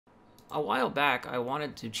a while back, I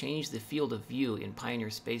wanted to change the field of view in Pioneer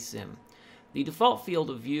Space Sim. The default field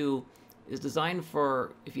of view is designed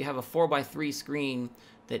for if you have a 4x3 screen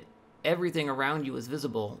that everything around you is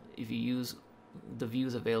visible if you use the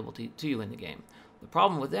views available to you in the game. The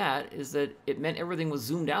problem with that is that it meant everything was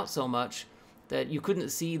zoomed out so much that you couldn't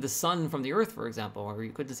see the sun from the Earth, for example, or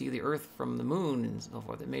you couldn't see the Earth from the moon and so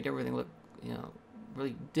forth. It made everything look,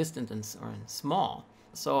 really distant and small.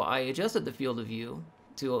 So I adjusted the field of view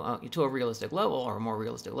to a realistic level, or a more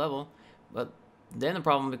realistic level, but then the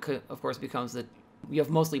problem, of course, becomes that you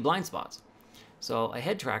have mostly blind spots. So a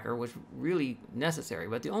head tracker was really necessary,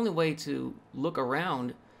 but the only way to look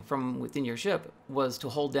around from within your ship was to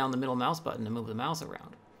hold down the middle mouse button and move the mouse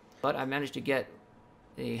around. But I managed to get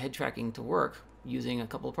a head tracking to work using a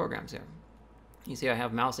couple of programs here. You see I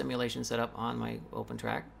have mouse emulation set up on my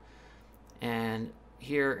OpenTrack, and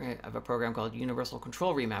here I have a program called Universal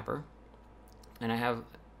Control Remapper, and I have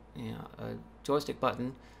a joystick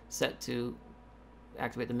button set to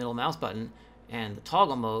activate the middle mouse button, and the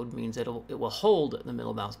toggle mode means that it will hold the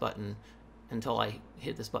middle mouse button until I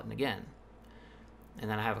hit this button again. And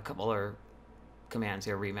then I have a couple other commands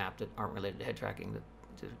here remapped that aren't related to head tracking, that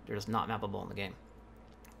they're just not mappable in the game.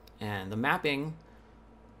 And the mapping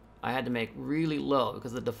I had to make really low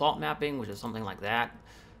because the default mapping, which is something like that,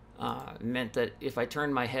 meant that if I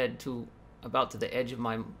turned my head to about to the edge of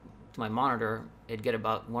my monitor, it'd get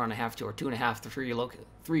about 1.5 to 2.5 to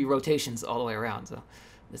 3 rotations all the way around. So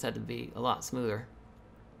this had to be a lot smoother.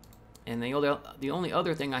 And the only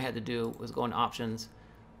other thing I had to do was go into options.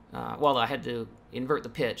 Well, I had to invert the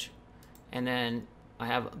pitch, and then I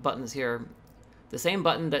have buttons here. The same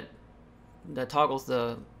button that toggles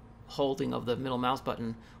the holding of the middle mouse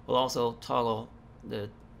button will also toggle the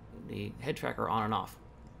head tracker on and off.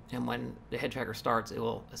 And when the head tracker starts, it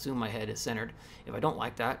will assume my head is centered. If I don't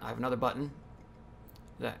like that, I have another button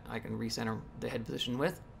that I can recenter the head position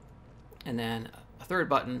with. And then a third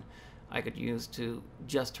button I could use to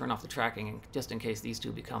just turn off the tracking, just in case these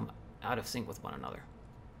two become out of sync with one another.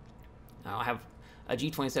 Now I have a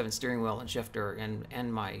G27 steering wheel and shifter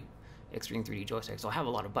and my Extreme 3D joystick, so I have a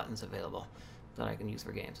lot of buttons available that I can use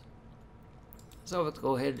for games. So let's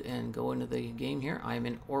go ahead and go into the game here. I'm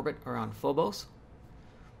in orbit around Phobos,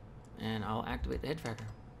 and I'll activate the head tracker.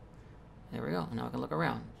 There we go. Now I can look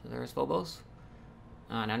around. So there's Phobos.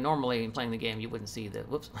 Now normally in playing the game you wouldn't see the,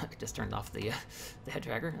 whoops, I just turned off the head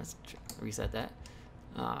tracker. Let's reset that.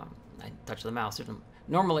 I touched the mouse.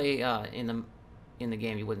 Normally in the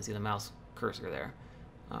game you wouldn't see the mouse cursor there.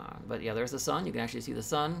 But yeah, there's the sun. You can actually see the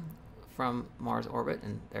sun from Mars orbit,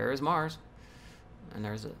 and there is Mars. And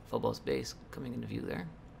there's a Phobos base coming into view there.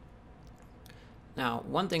 Now,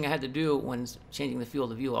 one thing I had to do when changing the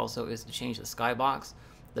field of view also is to change the skybox.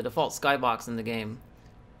 The default skybox in the game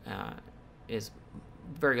is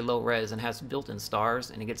very low res and has built-in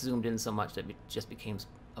stars, and it gets zoomed in so much that it just becomes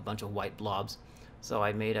a bunch of white blobs. So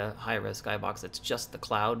I made a high-res skybox that's just the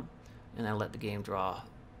cloud, and I let the game draw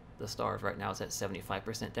the stars. Right now it's at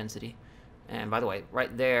 75% density. And by the way,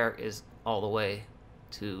 right there is all the way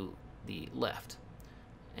to the left.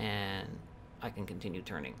 And I can continue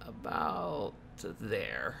turning about to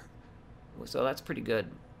there. So that's pretty good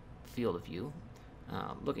field of view.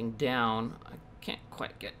 Looking down, I can't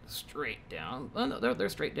quite get straight down. Oh no, they're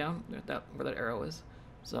straight down. They're where that arrow is.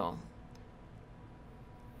 So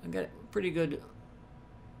I got pretty good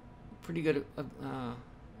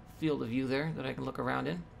field of view there that I can look around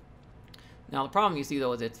in. Now the problem you see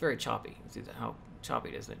though is it's very choppy. You see how choppy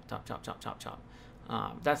it is. Chop, chop, chop, chop, chop.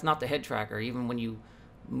 That's not the head tracker. Even when you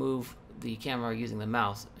move the camera using the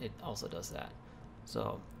mouse, it also does that.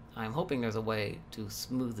 So I'm hoping there's a way to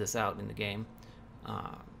smooth this out in the game.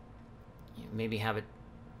 Maybe have it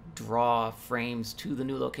draw frames to the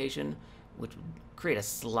new location, which would create a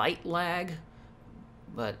slight lag,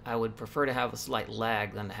 but I would prefer to have a slight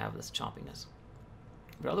lag than to have this choppiness.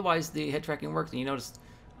 But otherwise the head tracking works, and you notice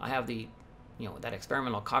I have the that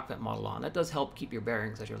experimental cockpit model on. That does help keep your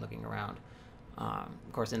bearings as you're looking around.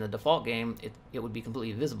 Of course, in the default game, it would be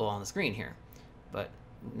completely visible on the screen here. But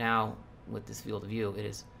now, with this field of view, it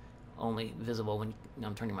is only visible when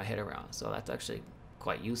I'm turning my head around. So that's actually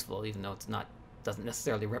quite useful, even though doesn't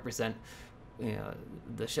necessarily represent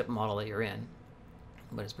the ship model that you're in.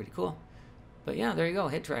 But it's pretty cool. But yeah, there you go,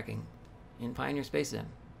 head tracking in Pioneer Space Sim.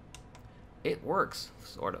 It works,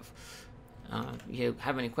 sort of. If you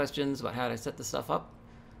have any questions about how to set this stuff up,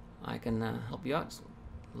 I can help you out. So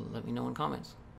let me know in comments.